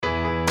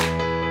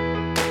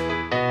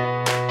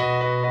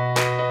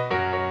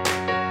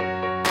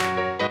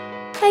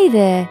Hey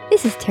there,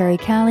 this is Terry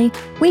Cowley,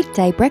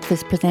 weekday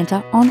breakfast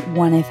presenter on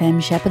 1FM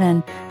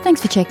Shepparton.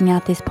 Thanks for checking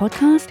out this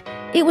podcast.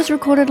 It was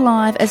recorded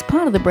live as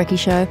part of The Brekkie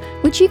Show,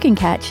 which you can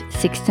catch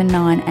 6 to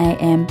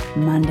 9am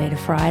Monday to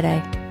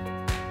Friday.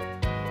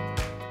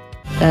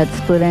 That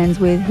split ends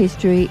with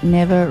history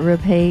never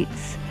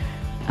repeats.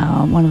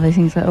 One of those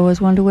things I always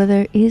wonder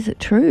whether is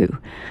true.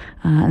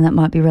 And that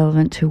might be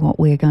relevant to what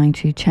we're going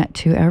to chat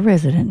to our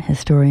resident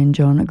historian,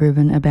 John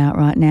Gribben, about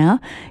right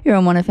now. You're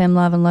on 1FM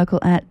Live and Local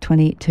at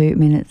 22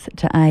 minutes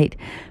to 8.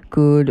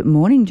 Good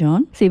morning,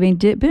 John. So you've been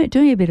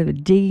doing a bit of a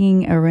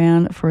digging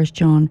around for us,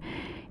 John,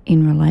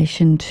 in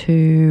relation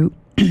to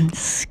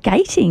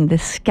skating, the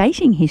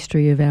skating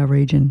history of our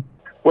region.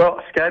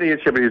 Well, skating in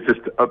Shepparton is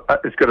just,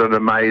 it's got an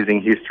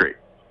amazing history.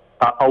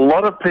 A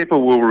lot of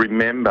people will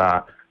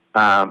remember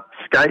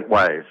skate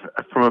wave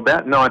from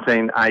about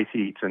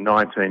 1980 to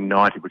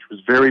 1990, which was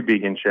very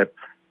big in Shep.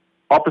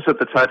 Opposite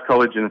the TAFE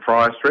College in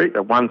Fryer Street,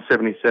 at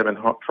 177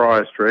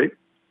 Fryer Street,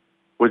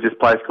 was this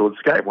place called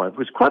Skate Wave. It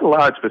was quite a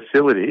large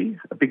facility,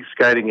 a big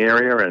skating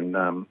area,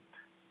 and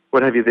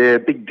what have you there,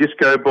 big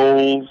disco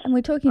balls. And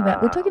we're talking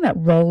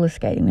about roller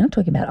skating. We're not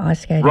talking about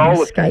ice skating.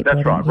 Roller skating,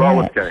 that's right,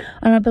 roller skating.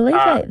 And I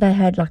believe they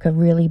had like a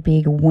really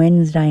big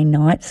Wednesday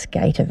night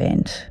skate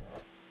event.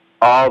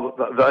 Oh,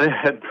 they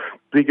had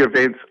big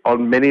events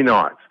on many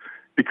nights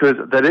because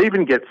they'd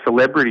even get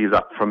celebrities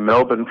up from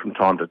Melbourne from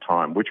time to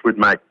time, which would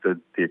make the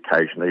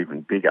occasion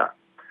even bigger.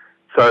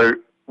 So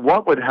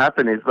what would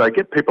happen is they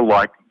get people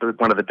like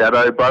one of the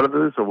Dado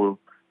brothers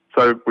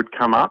would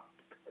come up.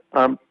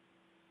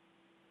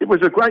 It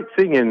was a great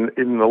thing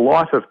in the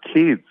life of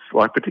kids,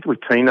 like particularly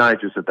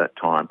teenagers at that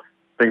time,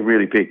 being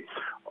really big.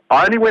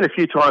 I only went a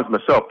few times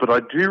myself, but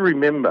I do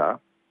remember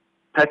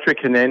Patrick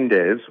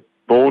Hernandez,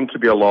 Born to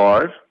be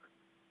Alive,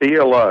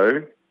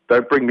 ELO,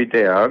 Don't Bring Me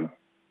Down,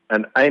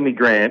 and Amy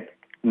Grant,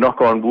 Knock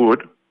on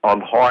Wood,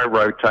 on high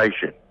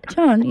rotation.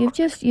 John, you've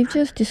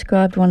just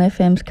described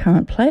 1FM's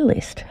current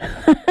playlist.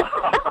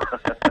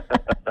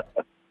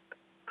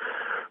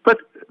 But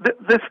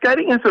the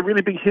skating has a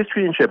really big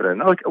history in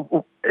Shepparton. Like,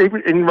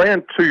 in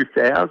around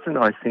 2000,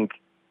 I think,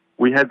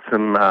 we had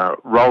some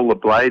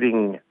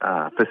rollerblading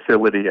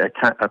facility,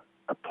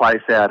 a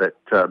place out at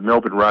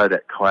Melbourne Road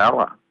at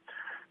Clowla.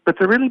 But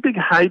the really big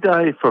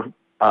heyday for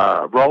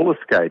roller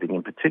skating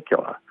in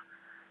particular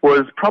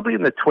was probably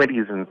in the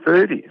 20s and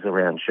 30s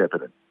around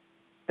Shepparton.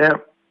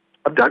 Now,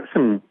 I've done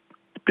some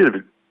bit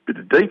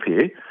of deep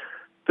here.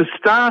 The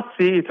Star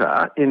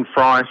Theatre in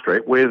Fryer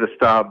Street, where the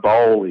Star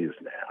Bowl is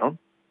now,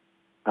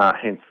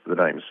 hence the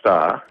name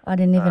Star. I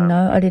didn't even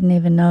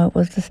know it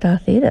was the Star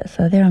Theatre.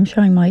 So there, I'm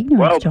showing my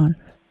ignorance, John.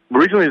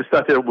 Originally, the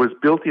Star Theatre was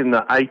built in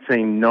the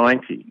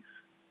 1890s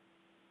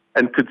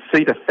and could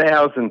seat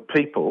 1,000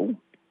 people,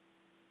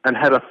 and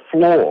had a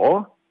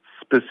floor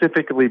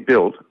specifically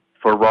built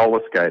for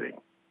roller skating.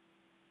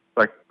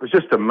 Like, it was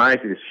just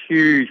amazing, this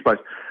huge place.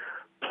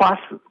 Plus,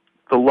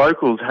 the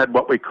locals had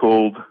what we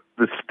called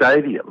the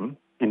stadium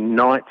in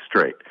Knight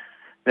Street.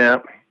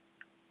 Now,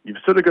 you've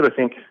sort of got to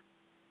think,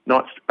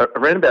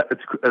 around about,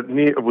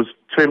 it was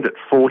termed at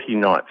 40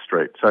 Knight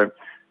Street. So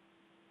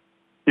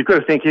you've got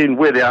to think in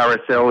where the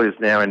RSL is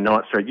now in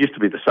Knight Street. It used to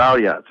be the sale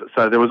yards.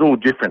 So there was all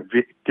different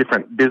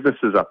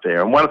businesses up there.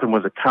 And one of them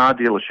was a car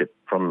dealership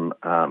from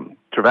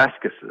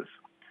Travaskis's.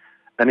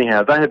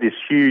 Anyhow, they had this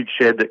huge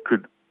shed that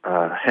could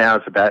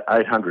house about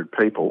 800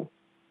 people.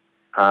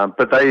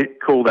 But they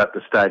called that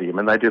the stadium,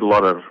 and they did a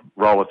lot of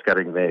roller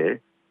skating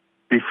there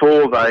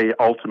before they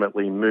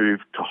ultimately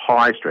moved to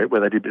High Street,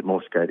 where they did a bit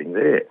more skating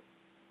there.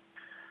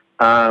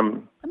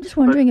 I'm just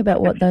wondering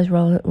about what those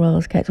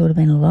roller skates would have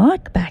been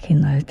like back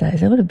in those days.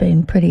 They would have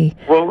been pretty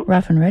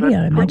rough and ready,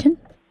 I imagine.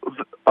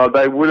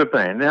 They would have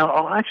been. Now,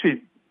 I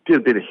actually did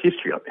a bit of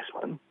history on this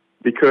one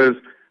because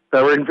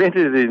they were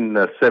invented in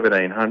the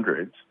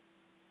 1700s,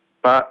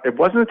 but it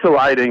wasn't until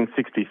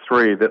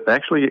 1863 that they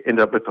actually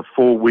ended up with a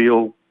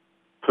 4-wheel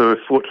per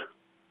foot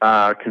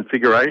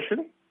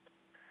configuration,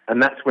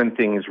 and that's when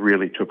things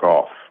really took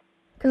off.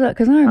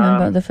 Because I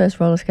remember the first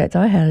roller skates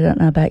I had, I don't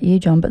know about you,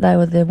 John, but they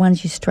were the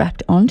ones you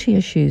strapped onto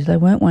your shoes. They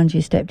weren't ones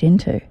you stepped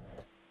into.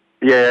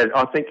 Yeah,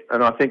 I think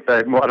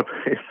they might have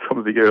been some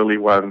of the early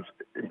ones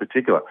in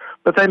particular.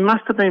 But they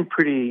must have been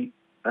pretty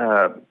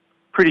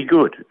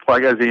good,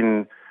 like as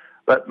in,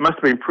 that must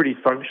have been pretty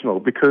functional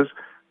because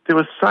there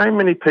were so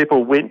many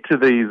people went to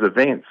these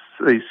events,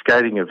 these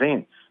skating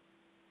events.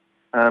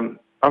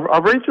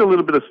 I'll read you a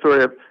little bit of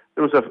story.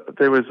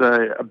 There was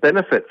a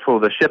benefit for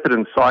the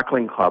Shepparton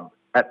Cycling Club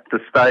at the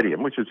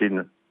stadium, which is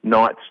in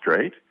Knight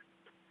Street,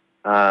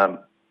 and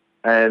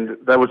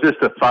there was just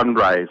a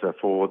fundraiser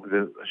for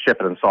the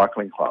Shepparton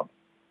Cycling Club.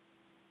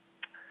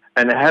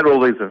 And it had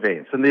all these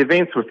events, and the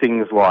events were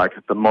things like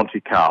the Monte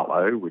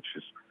Carlo, which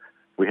is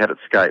we had at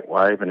Skate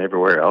Wave and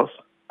everywhere else,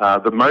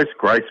 the most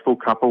graceful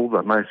couple,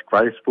 the most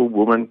graceful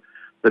woman,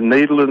 the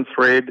needle and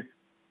thread,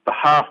 the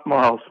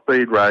half-mile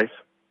speed race,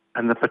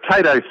 and the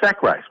potato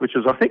sack race, which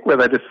is, I think, where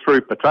they just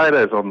threw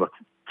potatoes on the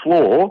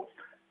floor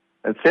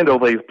and sent all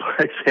these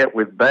blokes out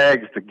with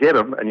bags to get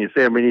them, and you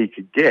see how many you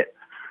could get.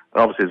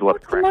 And obviously there's a lot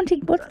of cracks.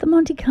 What's the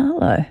Monte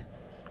Carlo?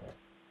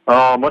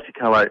 Oh, Monte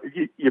Carlo.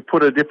 You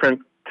put a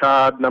different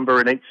card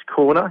number in each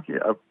corner,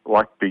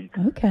 like the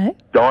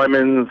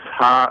diamonds,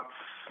 hearts,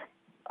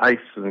 ace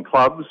and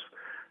clubs.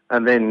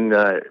 And then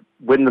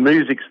when the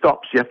music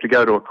stops, you have to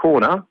go to a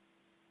corner,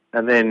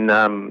 and then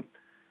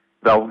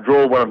they'll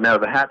draw one of them out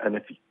of the hat, and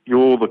if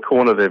you're the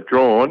corner they've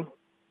drawn,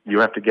 you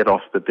have to get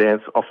off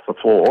the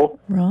floor.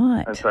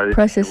 Right. So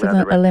process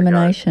of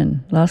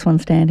elimination, last one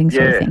standing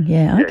sort of thing.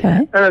 Yeah,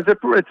 okay. Yeah. And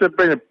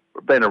it's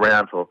been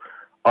around for,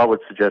 I would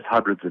suggest,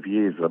 hundreds of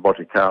years, the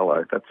Monte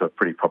Carlo. That's a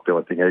pretty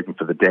popular thing, even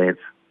for the dance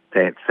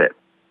set.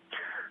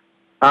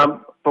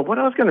 But what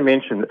I was going to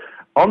mention,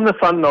 on the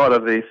fun night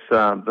of this,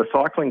 the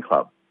cycling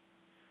club,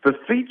 the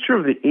feature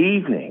of the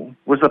evening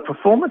was a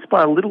performance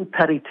by a little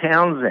Paddy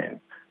Townsend,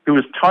 who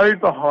was towed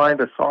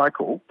behind a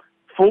cycle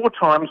 4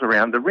 times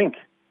around the rink.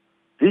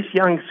 This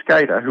young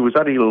skater, who was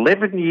only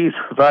 11 years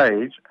of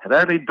age, had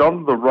only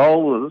donned the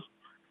rollers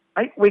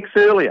 8 weeks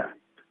earlier,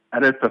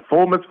 and her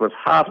performance was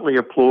heartily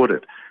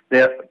applauded.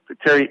 Now,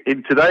 Terry,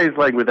 in today's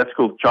language, that's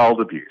called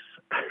child abuse.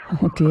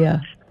 Oh,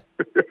 dear.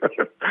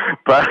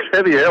 But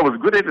anyhow, it was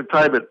good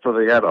entertainment for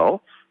the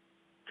adults.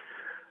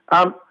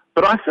 But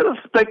I sort of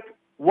suspect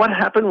what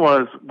happened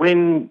was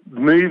when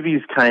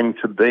movies came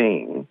to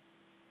being,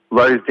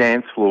 those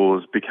dance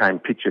floors became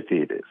picture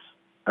theatres.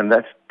 And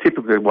that's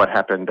typically what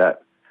happened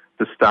at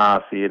the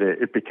Star Theatre.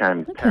 It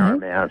became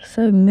paramount.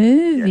 So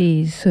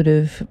movies sort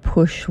of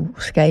push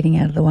skating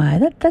out of the way.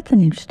 That's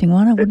an interesting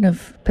one. I wouldn't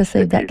have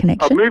perceived that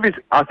connection. Movies,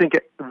 I think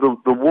the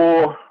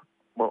war,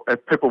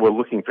 people were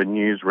looking for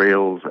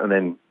newsreels, and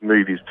then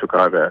movies took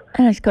over.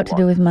 And it's got to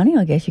do with money,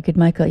 I guess. You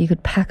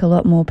could pack a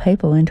lot more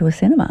people into a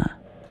cinema.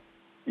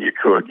 You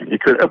could.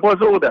 It was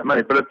all about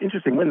money, but it's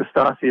interesting. When the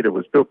Star Theatre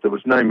was built, there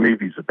was no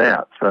movies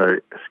about, so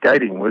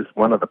skating was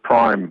one of the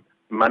prime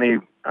money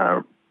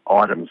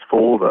items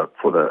for the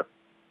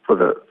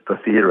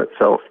theatre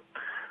itself.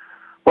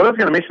 What I was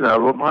going to mention,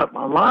 though, my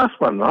last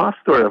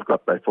story I've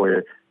got there for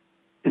you.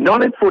 In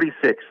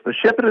 1946, the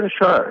Shepparton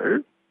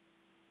Show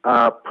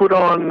put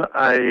on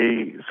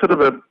a sort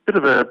of a bit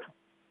of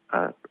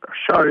a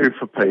show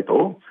for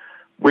people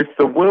with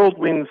the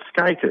Whirlwind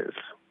skaters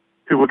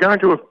who were going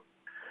to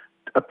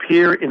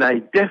appear in a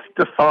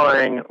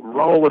death-defying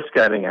roller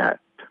skating act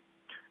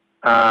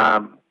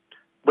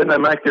when they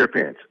make their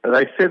appearance.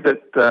 They said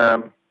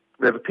that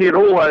they've appeared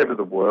all over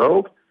the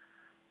world.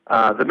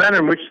 The manner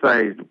in which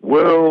they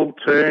whirl,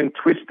 turn,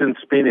 twist and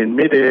spin in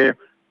midair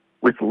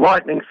with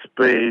lightning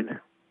speed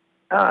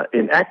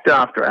in act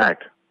after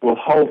act will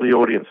hold the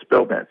audience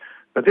spellbound.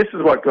 But this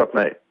is what got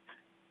me.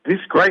 This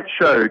great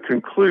show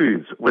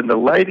concludes when the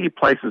lady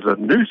places a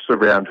noose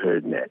around her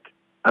neck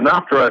and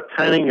after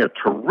attaining a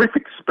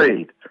terrific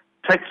speed,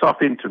 takes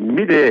off into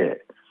midair,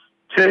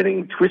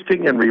 turning,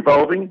 twisting and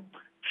revolving.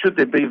 Should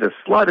there be the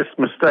slightest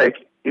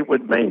mistake, it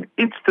would mean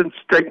instant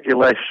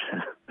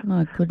strangulation.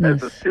 My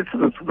goodness. As the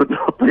incidents would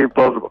not be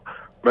impossible.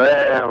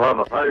 Man,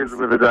 those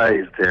were the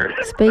days, Terry.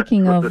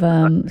 Speaking of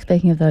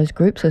those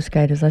groups of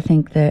skaters, I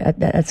think at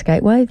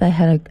Skateway they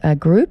had a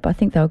group. I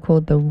think they were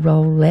called the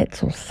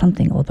Rollettes or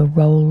something, or the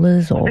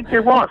Rollers. Or I think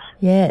there was.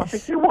 Yes. I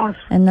think there was.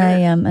 And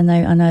they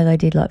I know they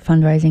did like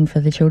fundraising for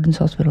the Children's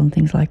Hospital and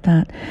things like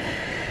that.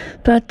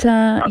 But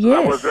yes,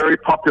 that was very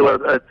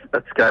popular at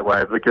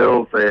Skateway. The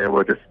girls there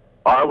were just.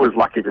 I was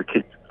lucky to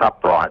keep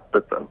upright,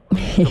 but the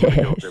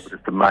girls there were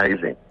just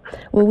amazing.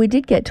 Well, we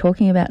did get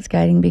talking about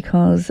skating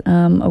because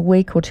a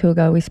week or two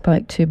ago we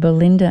spoke to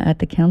Belinda at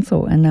the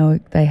council, and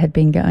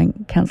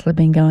council had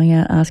been going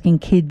out asking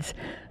kids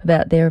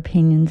about their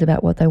opinions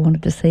about what they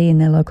wanted to see in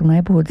their local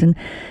neighbourhoods, and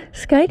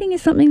skating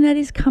is something that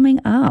is coming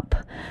up.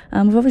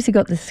 We've obviously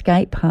got the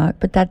skate park,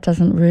 but that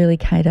doesn't really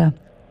cater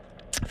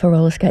for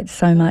roller skates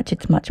so much.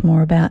 It's much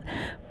more about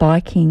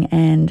biking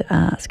and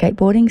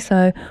skateboarding.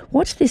 So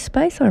watch this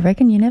space, I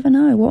reckon. You never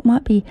know what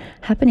might be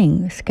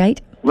happening.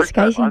 Skating.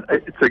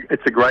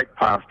 It's a great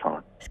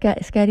pastime.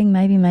 Skating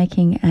may be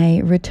making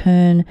a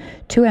return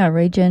to our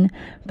region,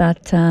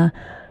 but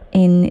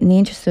in the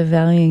interest of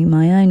valuing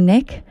my own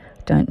neck,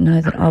 don't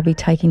know that I'll be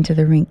taking to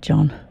the rink,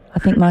 John. I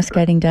think my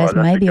skating days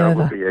may be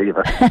over. I don't think I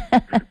will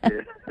be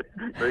either.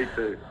 Yeah, me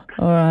too.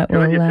 All right. Good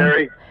on you,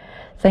 Terry.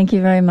 Thank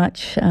you very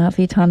much for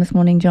your time this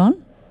morning,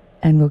 John,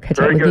 and we'll catch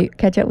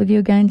up with you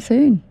again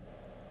soon.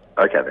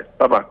 Okay then.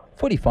 Bye-bye.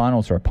 Footy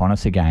finals are upon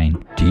us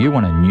again. Do you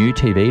want a new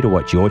TV to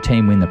watch your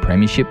team win the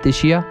premiership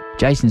this year?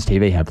 Jason's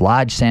TV have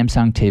large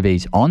Samsung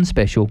TVs on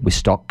special with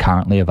stock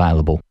currently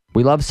available.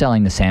 We love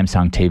selling the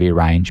Samsung TV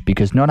range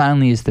because not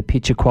only is the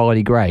picture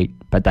quality great,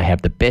 but they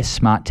have the best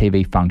smart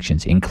TV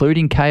functions,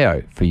 including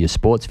KO for your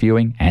sports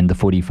viewing and the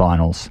footy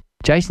finals.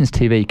 Jason's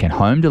TV can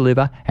home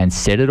deliver and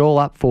set it all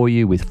up for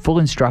you with full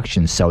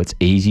instructions so it's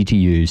easy to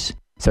use.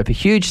 So for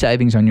huge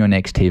savings on your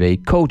next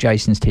TV, call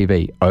Jason's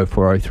TV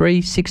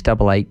 0403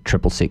 688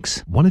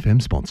 666.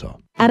 1FM sponsor.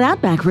 At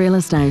Outback Real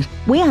Estate,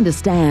 we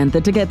understand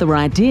that to get the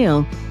right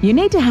deal, you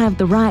need to have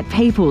the right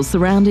people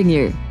surrounding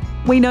you.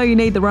 We know you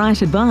need the right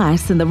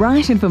advice and the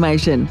right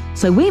information,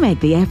 so we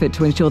make the effort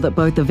to ensure that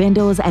both the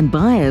vendors and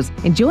buyers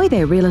enjoy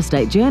their real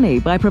estate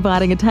journey by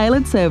providing a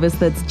tailored service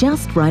that's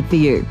just right for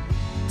you.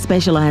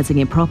 Specialising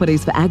in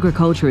properties for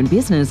agriculture and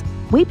business,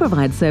 we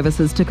provide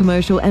services to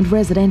commercial and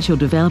residential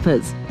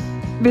developers.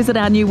 Visit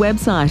our new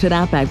website at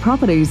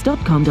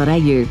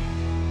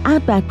outbackproperties.com.au.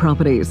 Outback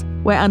Properties,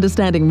 where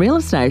understanding real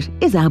estate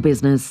is our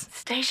business.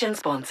 Station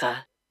sponsor.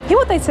 Hear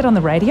what they said on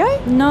the radio?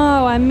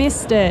 No, I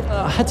missed it.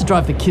 I had to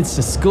drive the kids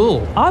to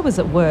school. I was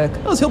at work.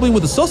 I was helping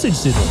with the sausage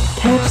sizzle.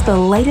 Catch the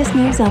latest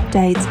news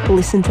updates,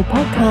 listen to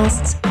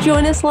podcasts,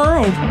 join us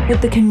live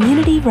with the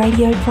Community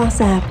Radio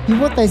Plus app.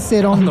 Hear what they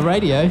said on the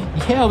radio?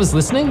 Yeah, I was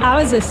listening. I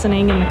was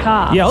listening in the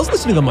car. Yeah, I was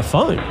listening on my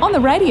phone. On the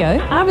radio?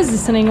 I was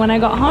listening when I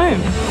got home.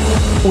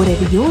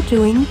 Whatever you're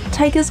doing,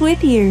 take us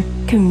with you.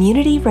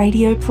 Community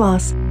Radio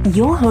Plus,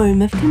 your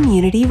home of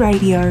community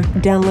radio.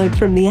 Download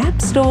from the App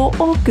Store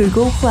or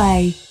Google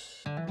Play.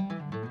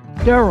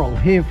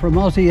 Daryl here from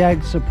Aussie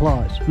Ag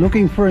Supplies.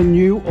 Looking for a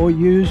new or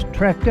used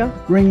tractor?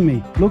 Ring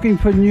me. Looking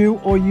for new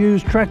or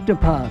used tractor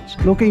parts?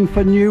 Looking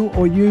for new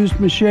or used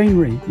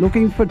machinery?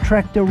 Looking for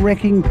tractor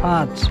wrecking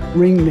parts?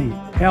 Ring me.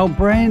 Our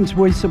brands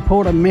we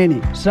support are many: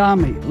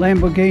 Sami,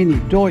 Lamborghini,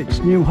 Deutz,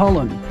 New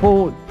Holland,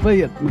 Ford,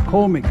 Fiat,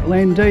 McCormick,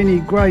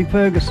 Landini, Gray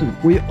Ferguson.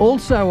 We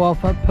also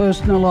offer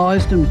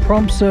personalised and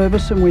prompt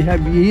service, and we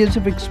have years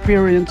of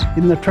experience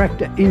in the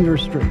tractor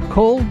industry.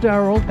 Call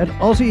Daryl at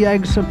Aussie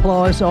Ag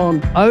Supplies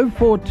on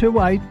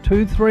 0428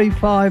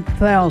 235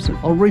 1000.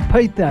 I'll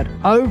repeat that,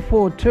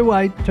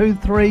 0428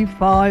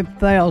 235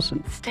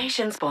 1000.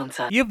 Station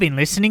sponsor. You've been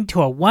listening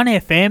to a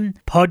 1FM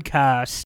podcast.